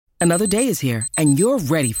Another day is here, and you're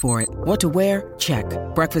ready for it. What to wear? Check.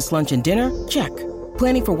 Breakfast, lunch, and dinner? Check.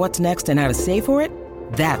 Planning for what's next and how to save for it?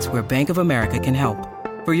 That's where Bank of America can help.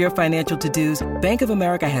 For your financial to-dos, Bank of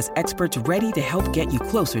America has experts ready to help get you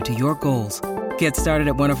closer to your goals. Get started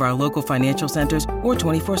at one of our local financial centers or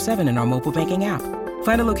 24/7 in our mobile banking app.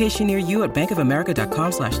 Find a location near you at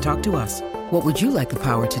bankofamerica.com/talktous. What would you like the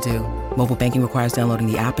power to do? Mobile banking requires downloading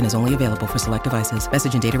the app and is only available for select devices.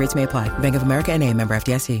 Message and data rates may apply. Bank of America N.A., member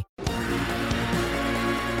FDIC.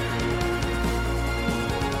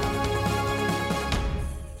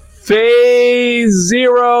 Phase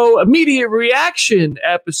Zero Immediate Reaction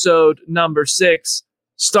episode number 6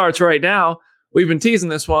 starts right now. We've been teasing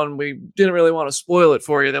this one. We didn't really want to spoil it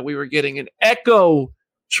for you that we were getting an Echo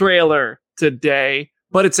trailer today,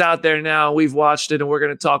 but it's out there now. We've watched it and we're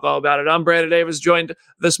going to talk all about it. I'm Brandon Davis, joined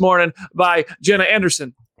this morning by Jenna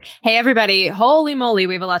Anderson. Hey, everybody. Holy moly,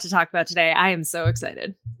 we have a lot to talk about today. I am so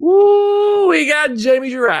excited. Woo! We got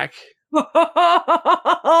Jamie Jirac.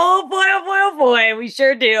 Oh boy, we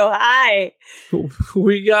sure do. Hi.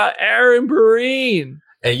 We got Aaron Breen.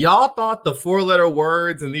 And y'all thought the 4-letter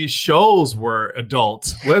words in these shows were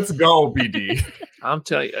adult. Let's go, BD. I'm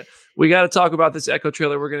telling you, we got to talk about this Echo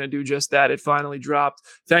trailer. We're going to do just that. It finally dropped.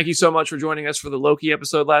 Thank you so much for joining us for the Loki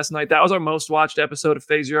episode last night. That was our most watched episode of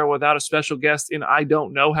Phase Zero without a special guest in I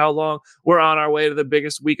don't know how long. We're on our way to the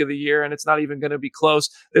biggest week of the year, and it's not even going to be close.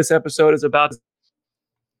 This episode is about...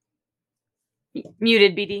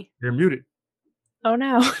 Muted, BD. You're muted. Oh,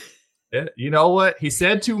 no. Yeah, you know what? He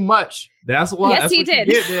said too much. That's why. Yes, he did.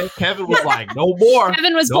 Kevin was like, no more.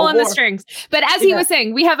 Kevin was pulling the strings. But as he was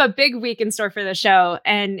saying, we have a big week in store for the show,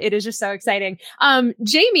 and it is just so exciting.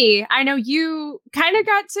 Jamie, I know you kind of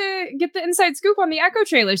got to get the inside scoop on the Echo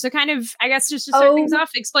trailer. So kind of, I guess, just to start things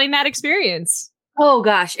off, explain that experience. Oh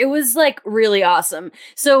gosh, it was like really awesome.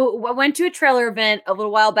 So I went to a trailer event a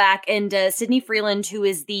little while back, and Sydney Freeland, who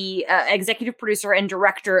is the executive producer and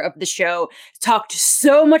director of the show, talked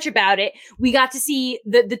so much about it. We got to see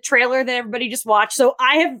the trailer that everybody just watched. So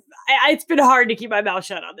it's been hard to keep my mouth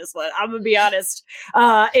shut on this one. I'm gonna be honest.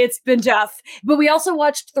 It's been tough. But we also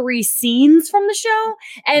watched 3 scenes from the show,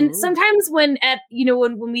 and sometimes when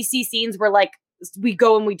we see scenes where like we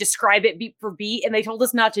go and we describe it beat for beat, and they told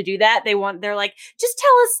us not to do that. They're like, just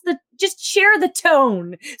tell us just share the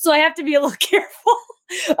tone. So I have to be a little careful.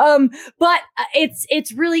 But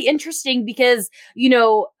it's really interesting because,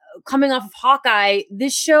 coming off of Hawkeye,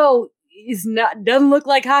 this show doesn't look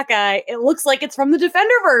like Hawkeye. It looks like it's from the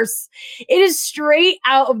Defenderverse. It is straight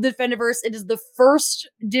out of the Defenderverse. It is the first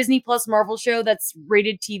Disney Plus Marvel show that's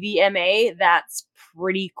rated TVMA. That's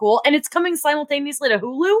pretty cool. And it's coming simultaneously to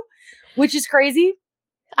Hulu, which is crazy.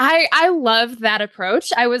 I love that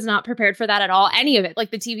approach. I was not prepared for that at all. Any of it,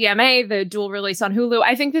 like the TVMA, the dual release on Hulu.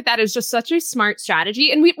 I think that is just such a smart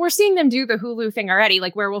strategy. And we're seeing them do the Hulu thing already.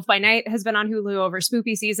 Like Werewolf by Night has been on Hulu over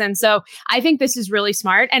spooky season. So I think this is really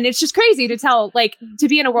smart. And it's just crazy to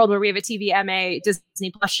be in a world where we have a TVMA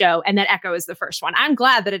Disney Plus show and then Echo is the first one. I'm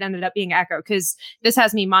glad that it ended up being Echo because this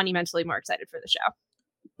has me monumentally more excited for the show.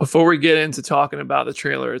 Before we get into talking about the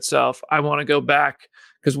trailer itself, I want to go back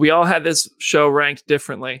because we all had this show ranked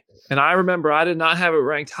differently. And I remember I did not have it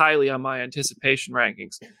ranked highly on my anticipation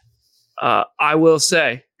rankings. I will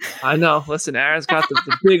say, I know, listen, Aaron's got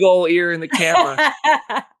the big old ear in the camera.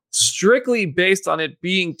 Strictly based on it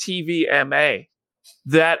being TVMA,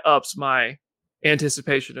 that ups my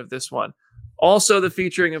anticipation of this one. Also, the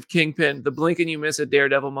featuring of Kingpin, the blink and you miss a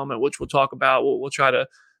Daredevil moment, which we'll talk about. We'll try to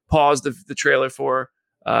pause the trailer for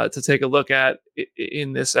to take a look at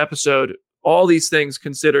in this episode. All these things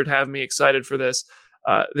considered have me excited for this.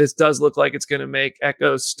 This does look like it's going to make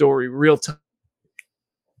Echo's story real time.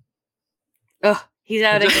 Oh, he's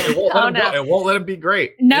out again. It won't let him be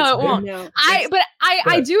great. No, it won't. No.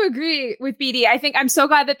 I do agree with BD. I think I'm so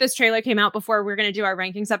glad that this trailer came out before we're going to do our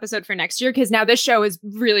rankings episode for next year, because now this show is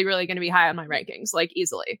really, really going to be high on my rankings, like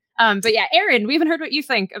easily. But yeah, Aaron, we haven't heard what you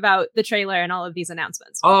think about the trailer and all of these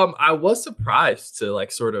announcements. I was surprised to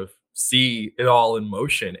sort of see it all in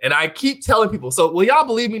motion. And I keep telling people, so will y'all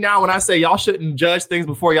believe me now when I say y'all shouldn't judge things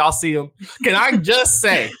before y'all see them? Can I just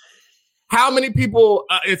say how many people,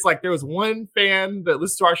 it's like there was one fan that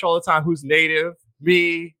listens to our show all the time who's native,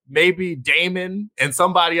 me, maybe Damon, and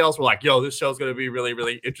somebody else were like, yo, this show's going to be really,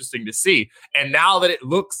 really interesting to see. And now that it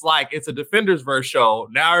looks like it's a Defenders-verse show,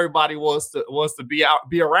 now everybody wants to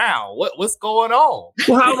be around. What's going on?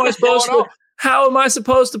 Well, how am I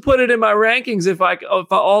supposed to put it in my rankings if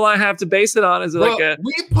all I have to base it on is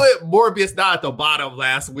we put Morbius not at the bottom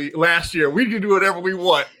last year. We can do whatever we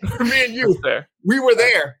want. Me and you, we were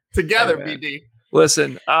there together, BD.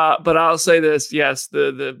 Listen, but I'll say this: yes,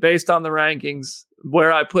 the based on the rankings,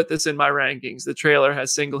 where I put this in my rankings. The trailer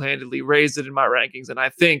has single-handedly raised it in my rankings. And I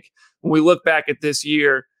think when we look back at this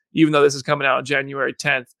year, even though this is coming out on January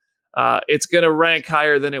 10th, it's going to rank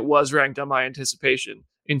higher than it was ranked on my anticipation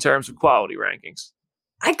in terms of quality rankings.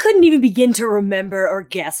 I couldn't even begin to remember or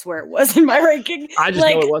guess where it was in my ranking. I just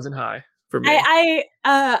know it wasn't high for me.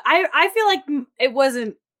 I feel like it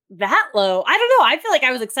wasn't that low. I don't know. I feel like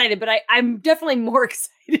I was excited, but I'm definitely more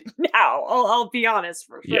excited now. I'll be honest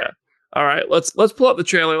for sure. Yeah. All right. Let's pull up the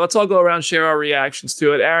trailer. Let's all go around, share our reactions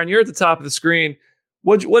to it. Aaron, you're at the top of the screen.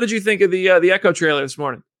 What did you think of the Echo trailer this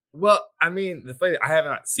morning? Well, I mean, the funny, I have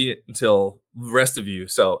not seen it until the rest of you.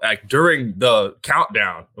 So like during the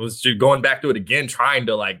countdown, I was just going back to it again, trying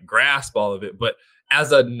to like grasp all of it. But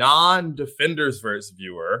as a non-Defendersverse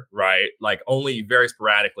viewer, right, like only very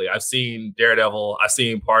sporadically, I've seen Daredevil, I've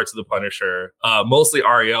seen parts of The Punisher, mostly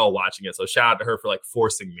Ariel watching it. So shout out to her for like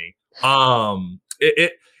forcing me.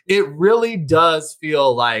 It really does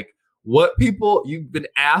feel like what you've been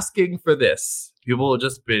asking for this. People have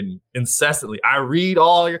just been incessantly. I read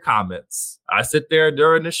all your comments. I sit there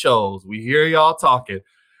during the shows. We hear y'all talking.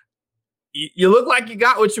 You look like you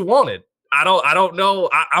got what you wanted. I don't know.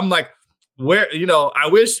 I'm like, where, I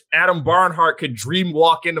wish Adam Barnhart could dream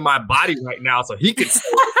walk into my body right now so he could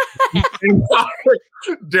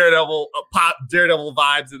Daredevil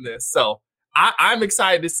vibes in this. So I'm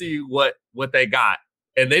excited to see what they got.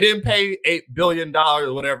 And they didn't pay $8 billion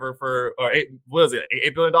or whatever $8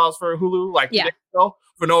 billion for Hulu? Like, yeah.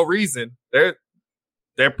 For no reason. They're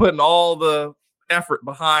putting all the effort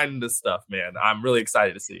behind this stuff, man. I'm really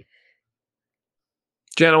excited to see.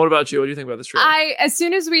 Jana, what about you? What do you think about this trailer? As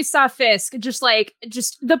soon as we saw Fisk, just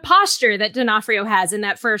the posture that D'Onofrio has in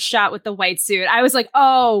that first shot with the white suit, I was like,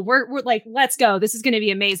 oh, we're like, let's go. This is going to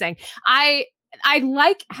be amazing. I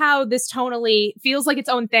like how this tonally feels like its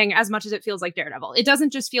own thing as much as it feels like Daredevil. It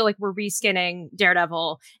doesn't just feel like we're reskinning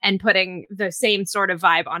Daredevil and putting the same sort of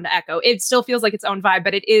vibe onto Echo. It still feels like its own vibe,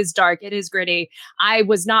 but it is dark. It is gritty. I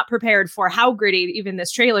was not prepared for how gritty even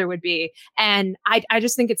this trailer would be. And I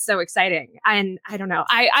just think it's so exciting. And I don't know.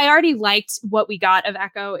 I already liked what we got of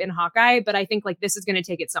Echo in Hawkeye, but I think like this is going to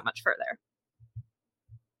take it so much further.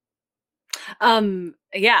 I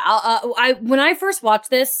when I first watched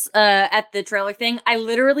this at the trailer thing, I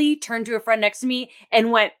literally turned to a friend next to me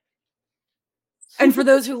and went, and for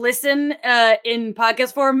those who listen in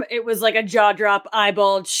podcast form, it was like a jaw drop,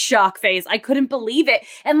 eyeball, shock face. I couldn't believe it.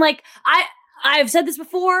 And like I've said this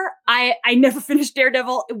before, I never finished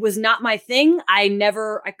Daredevil. It was not my thing. I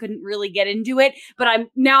couldn't really get into it, but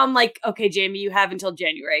I'm like, okay, Jamie, you have until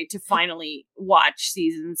January to finally watch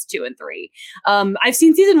seasons 2 and 3. I've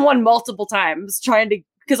seen season 1 multiple times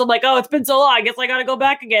because I'm like, oh, it's been so long. I guess I got to go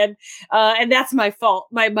back again. And that's my fault.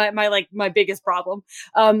 My biggest problem.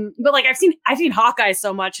 But like I've seen Hawkeye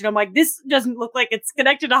so much and I'm like, this doesn't look like it's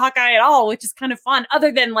connected to Hawkeye at all, which is kind of fun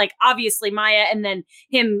other than like obviously Maya and then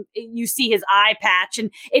him, you see his eye patch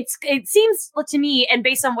and it seems to me and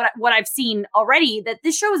based on what I've seen already that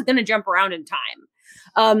this show is going to jump around in time.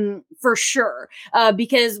 For sure.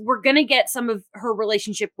 Because we're gonna get some of her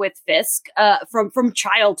relationship with Fisk, from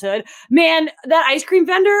childhood. Man, that ice cream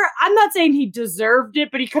vendor, I'm not saying he deserved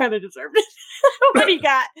it, but he kind of deserved it. What he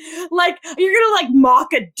got. Like, you're gonna like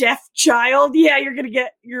mock a deaf child. Yeah, you're gonna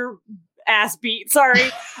get your ass beat. Sorry.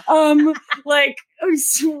 Yeah.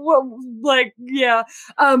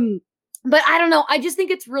 But I don't know. I just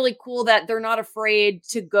think it's really cool that they're not afraid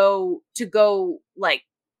to go like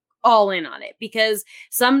all in on it because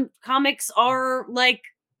some comics are like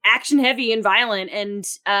action heavy and violent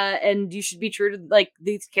and you should be true to like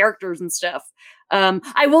these characters and stuff.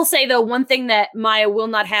 I will say though, one thing that Maya will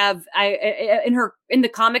not have, in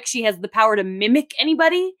the comic, she has the power to mimic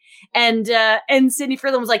anybody. And Sidney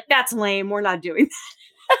Freeland was like, that's lame. We're not doing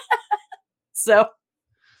that. So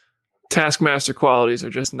Taskmaster qualities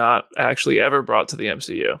are just not actually ever brought to the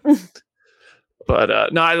MCU.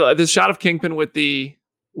 But no, the shot of Kingpin with the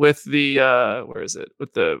where is it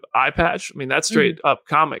with the eye patch? I mean, that's straight up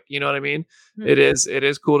comic. You know what I mean? Mm-hmm. It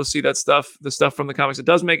is cool to see that stuff. The stuff from the comics, it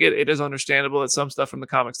does make it. It is understandable that some stuff from the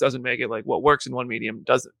comics doesn't make it. Like what works in one medium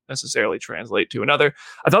doesn't necessarily translate to another.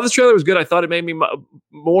 I thought this trailer was good. I thought it made me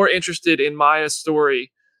more interested in Maya's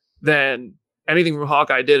story than anything from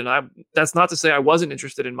Hawkeye did. And that's not to say I wasn't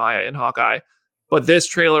interested in Maya in Hawkeye, but this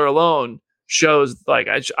trailer alone shows like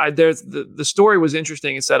there's the story was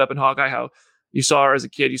interesting and set up in Hawkeye. How you saw her as a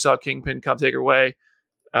kid, you saw Kingpin come take her away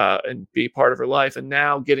and be part of her life. And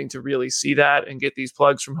now getting to really see that and get these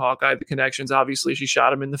plugs from Hawkeye, the connections, obviously she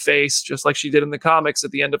shot him in the face, just like she did in the comics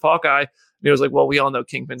at the end of Hawkeye. And it was like, well, we all know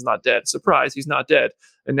Kingpin's not dead. Surprise, he's not dead.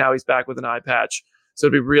 And now he's back with an eye patch. So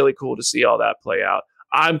it'd be really cool to see all that play out.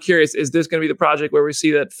 I'm curious, is this going to be the project where we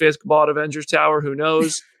see that Fisk bought Avengers Tower? Who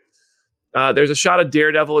knows? There's a shot of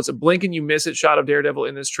Daredevil. It's a blink and you miss it shot of Daredevil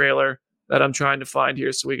in this trailer that I'm trying to find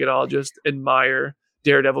here so we could all just admire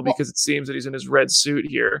Daredevil because it seems that he's in his red suit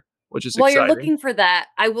here, which is While exciting. you're looking for that,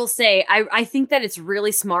 I will say I think that it's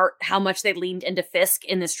really smart how much they leaned into Fisk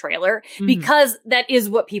in this trailer because that is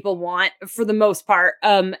what people want for the most part.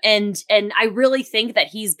 And I really think that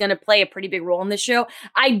he's going to play a pretty big role in this show.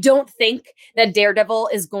 I don't think that Daredevil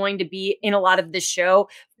is going to be in a lot of this show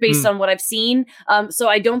based on what I've seen. So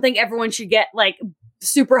I don't think everyone should get like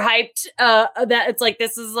super hyped that it's like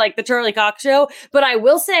this is like the Charlie Cox show. But I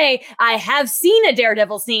will say I have seen a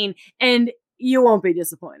Daredevil scene and you won't be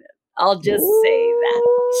disappointed. I'll just say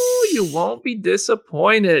that. You won't be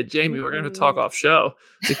disappointed. Jamie, we're going to talk off show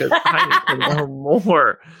because I need to know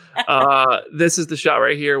more. This is the shot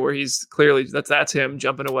right here where he's clearly, that's him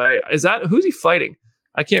jumping away. Who's he fighting?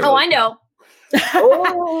 I can't really I know.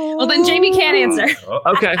 Well, then Jamie can't answer.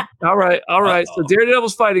 Okay. All right. So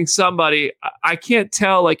Daredevil's fighting somebody. I can't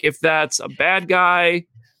tell like if that's a bad guy,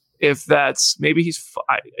 if that's maybe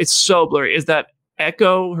it's so blurry. Is that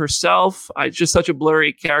Echo herself? Just such a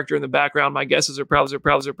blurry character in the background. My guesses are probably.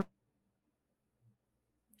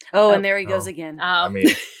 And there he goes again. I mean,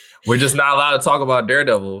 we're just not allowed to talk about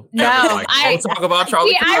Daredevil. No, don't talk about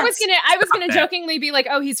Charlie. I was gonna jokingly be like,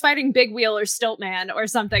 oh, he's fighting Big Wheel or Stiltman or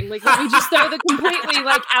something. Like, let me just throw the completely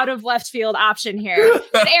like out of left field option here.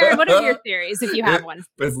 But Aaron, what are your theories if you have one?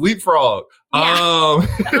 It's Leapfrog.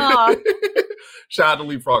 Yeah. Shout out to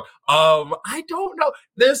Leapfrog. I don't know.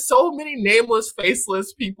 There's so many nameless,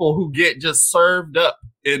 faceless people who get just served up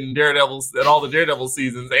in Daredevil's and all the Daredevil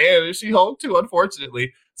seasons, and She-Hulk too,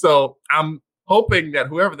 unfortunately. So I'm hoping that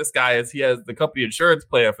whoever this guy is, he has the company insurance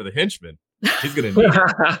plan for the henchman. He's gonna need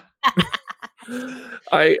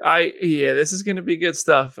it. This is gonna be good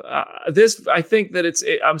stuff. I think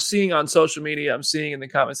that I'm seeing on social media, I'm seeing in the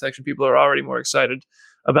comment section, people are already more excited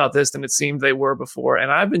about this than it seemed they were before.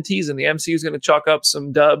 And I've been teasing the MCU is going to chalk up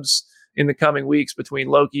some dubs in the coming weeks between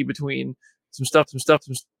Loki, between some stuff.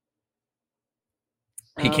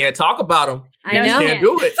 He can't talk about them. I know. He can't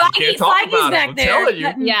do it. He can't talk about them. I'm telling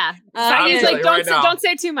you. Yeah. Feige's like, don't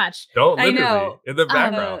say too much. Don't literally in the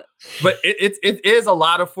background. But it is a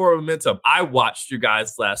lot of forward momentum. I watched you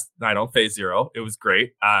guys last night on Phase Zero. It was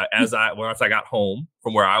great. Once I got home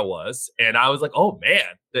from where I was, and I was like, oh man,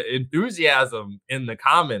 the enthusiasm in the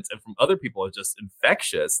comments and from other people is just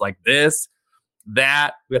infectious. Like this,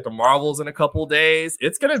 that. We got the Marvels in a couple days.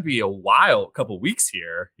 It's gonna be a wild couple weeks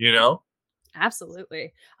here, you know.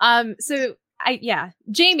 Absolutely.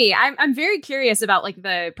 Jamie, I'm very curious about like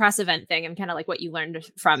the press event thing and kind of like what you learned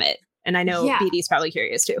from it. And I know BD's probably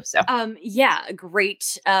curious too. So,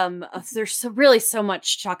 great. There's really so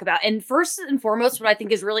much to talk about. And first and foremost, what I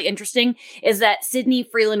think is really interesting is that Sydney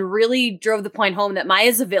Freeland really drove the point home that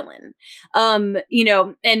Maya's a villain. And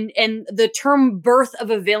the term birth of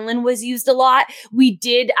a villain was used a lot.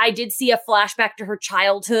 I did see a flashback to her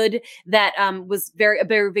childhood that was a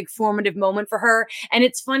very big formative moment for her. And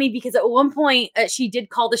it's funny because at one point she did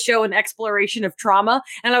call the show an exploration of trauma.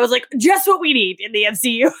 And I was like, just what we need in the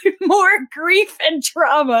MCU. More grief and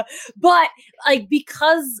trauma, but like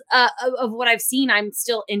because of what I've seen, I'm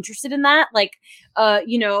still interested in that. Like,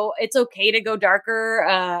 it's okay to go darker.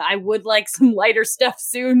 I would like some lighter stuff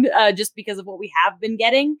soon, just because of what we have been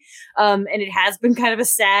getting, and it has been kind of a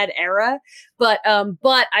sad era. But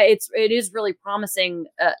it is really promising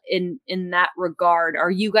in that regard.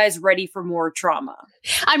 Are you guys ready for more trauma?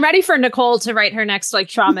 I'm ready for Nicole to write her next like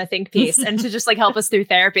trauma think piece and to just like help us through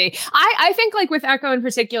therapy. I think like with Echo in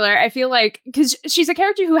particular, I feel like because she's a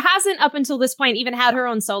character who hasn't up until this point even had her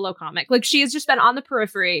own solo comic. Like she has just been on the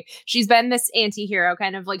periphery. She's been this anti-hero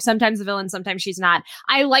kind of like sometimes a villain, sometimes she's not.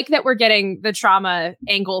 I like that we're getting the trauma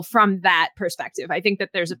angle from that perspective. I think that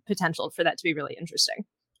there's a potential for that to be really interesting.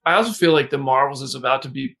 I also feel like the Marvels is about to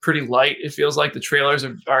be pretty light. It feels like the trailers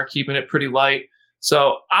are keeping it pretty light.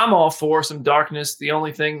 So I'm all for some darkness. The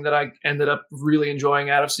only thing that I ended up really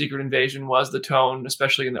enjoying out of Secret Invasion was the tone,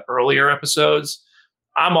 especially in the earlier episodes.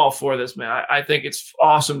 I'm all for this, man. I think it's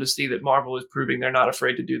awesome to see that Marvel is proving they're not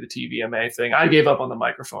afraid to do the TVMA thing. I gave up on the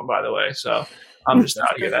microphone, by the way, so I'm just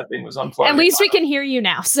out here. That thing was unplugged. At least we can hear you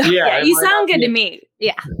now. So yeah you sound good to me.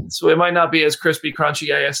 Yeah. So it might not be as crispy, crunchy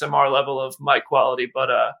ASMR level of mic quality,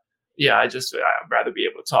 but I'd rather be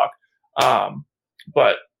able to talk.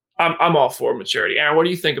 But I'm all for maturity. Aaron, what do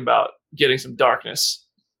you think about getting some darkness?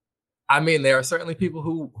 I mean, there are certainly people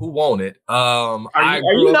who want it.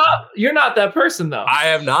 You're not that person, though. I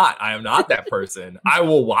am not that person. I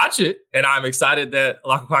will watch it, and I'm excited that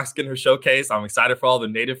Alaka Fox getting her showcase. I'm excited for all the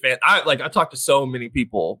native fans. I talked to so many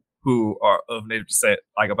people who are of native descent,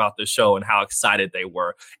 like about this show and how excited they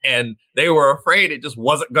were. And they were afraid it just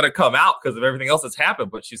wasn't going to come out because of everything else that's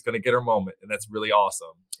happened, but she's going to get her moment. And that's really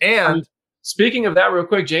awesome. And speaking of that real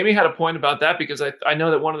quick, Jamie had a point about that because I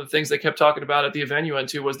know that one of the things they kept talking about at the event you went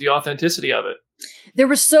to was the authenticity of it. There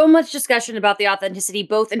was so much discussion about the authenticity,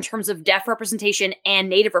 both in terms of deaf representation and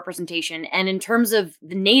native representation. And in terms of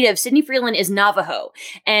the native, Sydney Freeland is Navajo,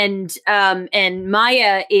 and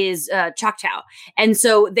Maya is Choctaw. And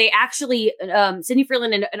so they actually, Sydney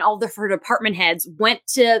Freeland and all of her department heads went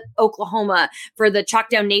to Oklahoma for the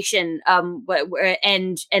Choctaw Nation, and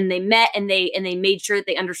they met and they made sure that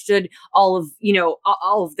they understood all of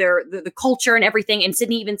their the culture and everything. And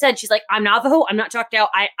Sydney even said, she's like, I'm Navajo, I'm not Choctaw.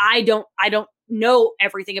 I don't know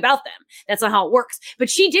everything about them. That's not how it works. But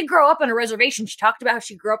she did grow up on a reservation. She talked about how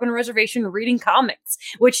she grew up on a reservation reading comics,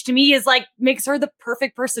 which to me is like makes her the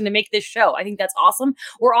perfect person to make this show. I think that's awesome.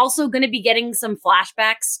 We're also going to be getting some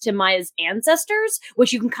flashbacks to Maya's ancestors,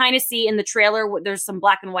 which you can kind of see in the trailer. There's some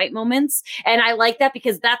black and white moments. And I like that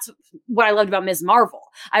because that's what I loved about Ms. Marvel.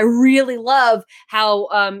 I really love how,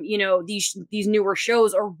 these newer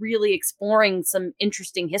shows are really exploring some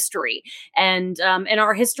interesting history, and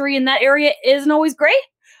our history in that area isn't always great.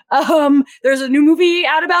 There's a new movie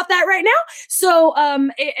out about that right now. So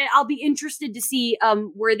I'll be interested to see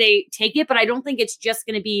where they take it, but I don't think it's just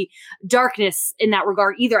going to be darkness in that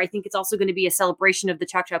regard either. I think it's also going to be a celebration of the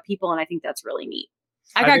Choctaw people, and I think that's really neat.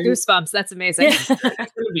 I got goosebumps. That's amazing. It's going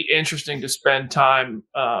to be interesting to spend time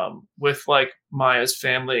with like Maya's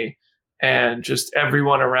family and just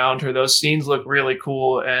everyone around her. Those scenes look really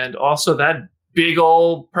cool. And also that big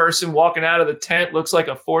old person walking out of the tent looks like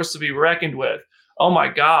a force to be reckoned with. Oh my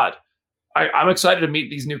God. I'm excited to meet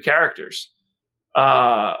these new characters.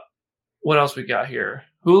 What else we got here?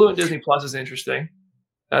 Hulu and Disney Plus is interesting.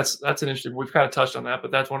 That's an interesting, we've kind of touched on that,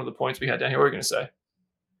 but that's one of the points we had down here. What were you going to say?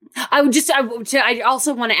 I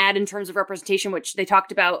also want to add in terms of representation, which they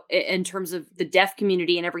talked about in terms of the deaf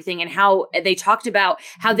community and everything, and how they talked about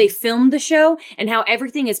how they filmed the show and how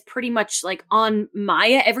everything is pretty much like on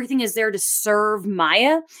Maya. Everything is there to serve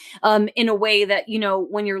Maya in a way that,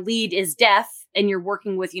 when your lead is deaf and you're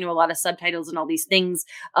working with, a lot of subtitles and all these things,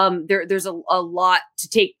 there's a lot to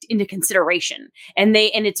take into consideration. And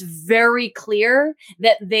it's very clear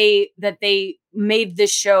that they made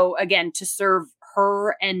this show again to serve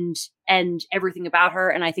her and everything about her.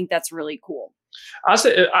 And I think that's really cool. I'll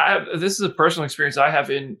say this is a personal experience I have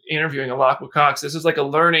in interviewing Alaqua Cox. This is like a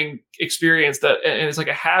learning experience and it's like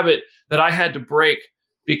a habit that I had to break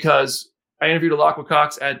because I interviewed Alaqua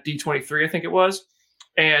Cox at D23, I think it was.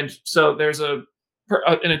 And so there's an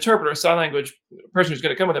interpreter, a sign language person who's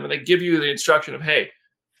going to come with them, and they give you the instruction of, hey,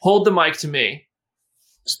 hold the mic to me.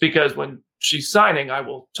 It's because when she's signing, I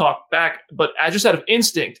will talk back. But I just out of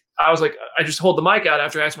instinct, I was like, I just hold the mic out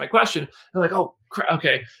after I ask my question. They're like, oh,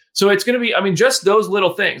 okay. So it's going to be, just those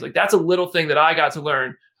little things. Like that's a little thing that I got to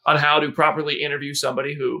learn on how to properly interview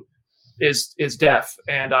somebody who is deaf.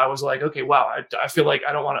 And I was like, okay, wow. I feel like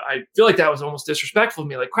I feel like that was almost disrespectful to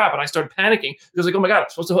me. Like crap. And I started panicking because like, oh my God, I'm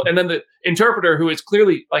supposed to. And then the interpreter, who is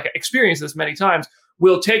clearly like experienced this many times,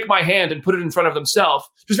 will take my hand and put it in front of themselves,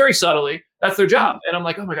 just very subtly. That's their job. And I'm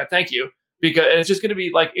like, oh my God, thank you. And it's just going to be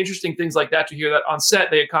like interesting things like that to hear that on set,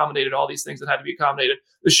 they accommodated all these things that had to be accommodated.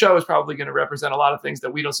 The show is probably going to represent a lot of things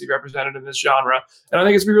that we don't see represented in this genre. And I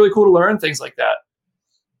think it's going to be really cool to learn things like that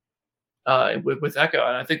with Echo.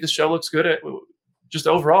 And I think this show looks good at just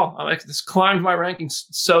overall. I like this climbed my rankings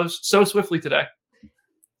so swiftly today.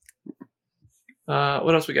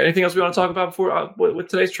 What else we got? Anything else we want to talk about before with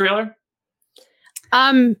today's trailer?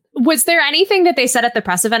 Was there anything that they said at the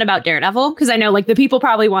press event about Daredevil? Because I know like the people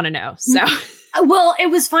probably want to know. So well, it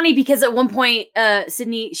was funny because at one point,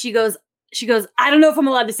 Sydney, she goes, I don't know if I'm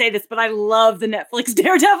allowed to say this, but I love the Netflix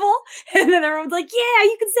Daredevil. And then everyone's like, yeah,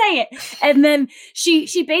 you can say it. And then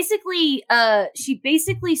she basically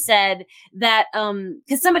said that,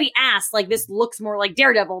 cause somebody asked, like, this looks more like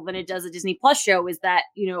Daredevil than it does a Disney Plus show. Is that,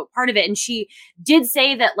 part of it? And she did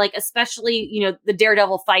say that, like, especially, the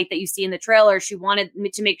Daredevil fight that you see in the trailer, she wanted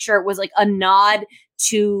to make sure it was like a nod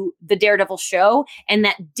to the Daredevil show, and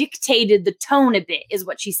that dictated the tone a bit, is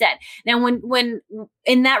what she said. Now, when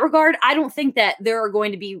in that regard, I don't think that there are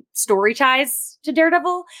going to be story ties to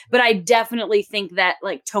Daredevil, but I definitely think that,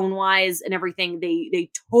 like, tone wise and everything, they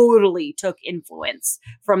totally took influence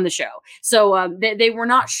from the show. So they were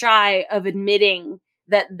not shy of admitting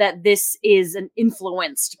that this is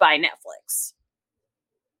influenced by Netflix.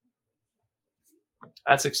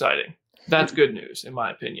 That's exciting. That's good news, in my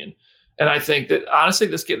opinion. And I think that honestly,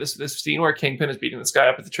 this scene where Kingpin is beating this guy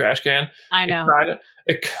up at the trash can, I know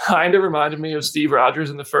it kind of reminded me of Steve Rogers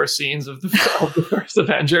in the first scenes of the first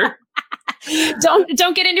Avenger.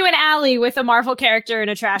 Don't get into an alley with a Marvel character in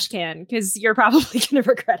a trash can because you're probably going to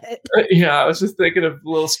regret it. Yeah, I was just thinking of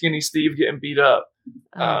little skinny Steve getting beat up.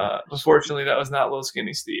 Unfortunately, that was not little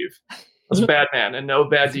skinny Steve. It was a bad man, and no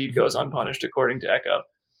bad deed goes unpunished, according to Echo.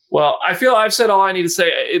 Well, I feel I've said all I need to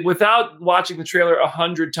say. Without watching the trailer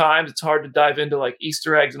 100 times, it's hard to dive into like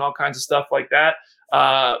Easter eggs and all kinds of stuff like that.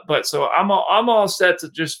 But so I'm all set to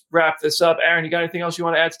just wrap this up. Aaron, you got anything else you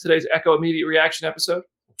want to add to today's Echo Immediate Reaction episode?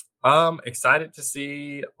 Excited to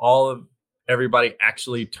see all of everybody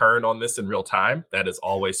actually turn on this in real time. That is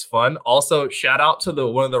always fun. Also, shout out to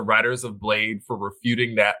one of the writers of Blade for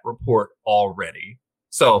refuting that report already.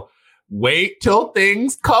 So wait till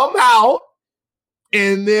things come out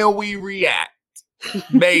and then we react.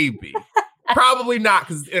 Maybe. Probably not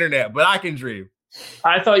because it's internet, but I can dream.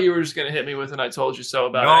 I thought you were just going to hit me with an I told you so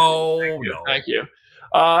about it. No. Thank you.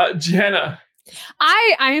 Jenna.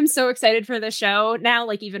 I am so excited for the show now,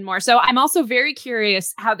 like even more. So I'm also very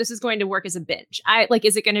curious how this is going to work as a binge.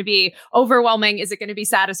 Is it going to be overwhelming? Is it going to be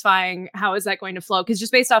satisfying? How is that going to flow? Because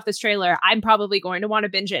just based off this trailer, I'm probably going to want to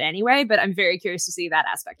binge it anyway, but I'm very curious to see that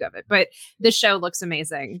aspect of it. But this show looks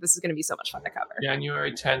amazing. This is going to be so much fun to cover.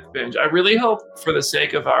 January 10th binge. I really hope for the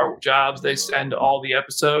sake of our jobs, they send all the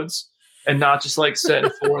episodes and not just like send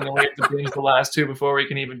 4 and then we have to binge the last 2 before we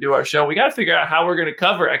can even do our show. We got to figure out how we're going to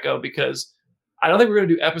cover Echo because I don't think we're going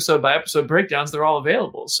to do episode by episode breakdowns. They're all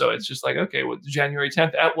available. So it's just like, okay, well, January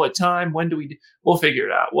 10th, at what time? When do we we'll figure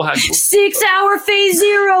it out. We'll have 6 hour phase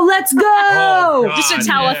 0. Let's go. Oh, God, just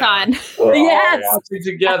a telethon. Yeah. Yes. Watching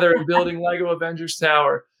together and building Lego Avengers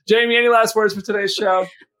Tower. Jamie, any last words for today's show?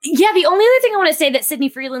 Yeah, the only other thing I want to say that Sydney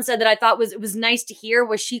Freeland said that I thought was nice to hear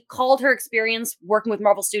was she called her experience working with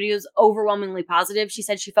Marvel Studios overwhelmingly positive. She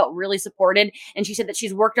said she felt really supported, and she said that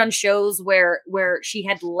she's worked on shows where she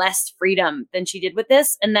had less freedom than she did with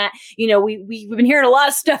this, and that we've been hearing a lot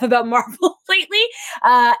of stuff about Marvel lately,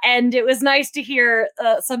 and it was nice to hear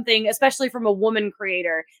something, especially from a woman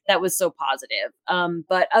creator, that was so positive.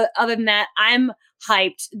 But other than that, I'm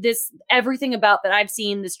hyped. Everything about that I've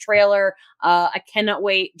seen, this trailer, I cannot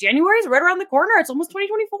wait. January is right around the corner. It's almost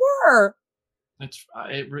 2024. Oh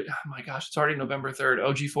my gosh, it's already November 3rd.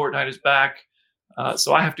 OG Fortnite is back.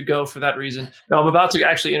 So I have to go for that reason. Now I'm about to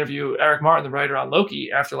actually interview Eric Martin, the writer on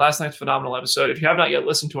Loki, after last night's phenomenal episode. If you have not yet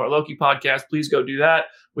listened to our Loki podcast, please go do that.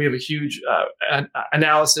 We have a huge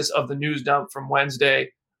analysis of the news dump from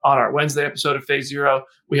Wednesday on our Wednesday episode of Phase Zero.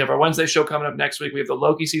 We have our Wednesday show coming up next week. We have the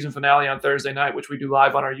Loki season finale on Thursday night, which we do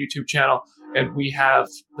live on our YouTube channel. And we have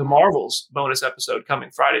the Marvels bonus episode coming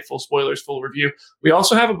Friday. Full spoilers, full review. We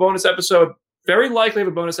also have a bonus episode, very likely have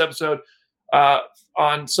a bonus episode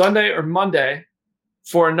on Sunday or Monday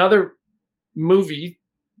for another movie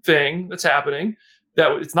thing that's happening.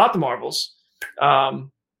 That it's not the Marvels.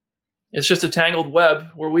 It's just a tangled web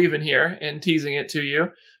we're weaving here and teasing it to you.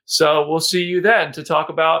 So we'll see you then to talk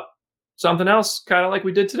about something else, kind of like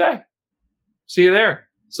we did today. See you there.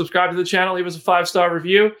 Subscribe to the channel. Leave us a 5-star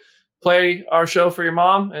review. Play our show for your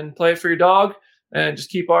mom and play it for your dog. And just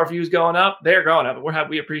keep our views going up. They're going up.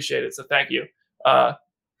 We appreciate it. So thank you.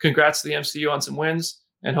 Congrats to the MCU on some wins.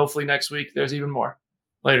 And hopefully next week there's even more.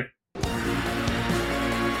 Later.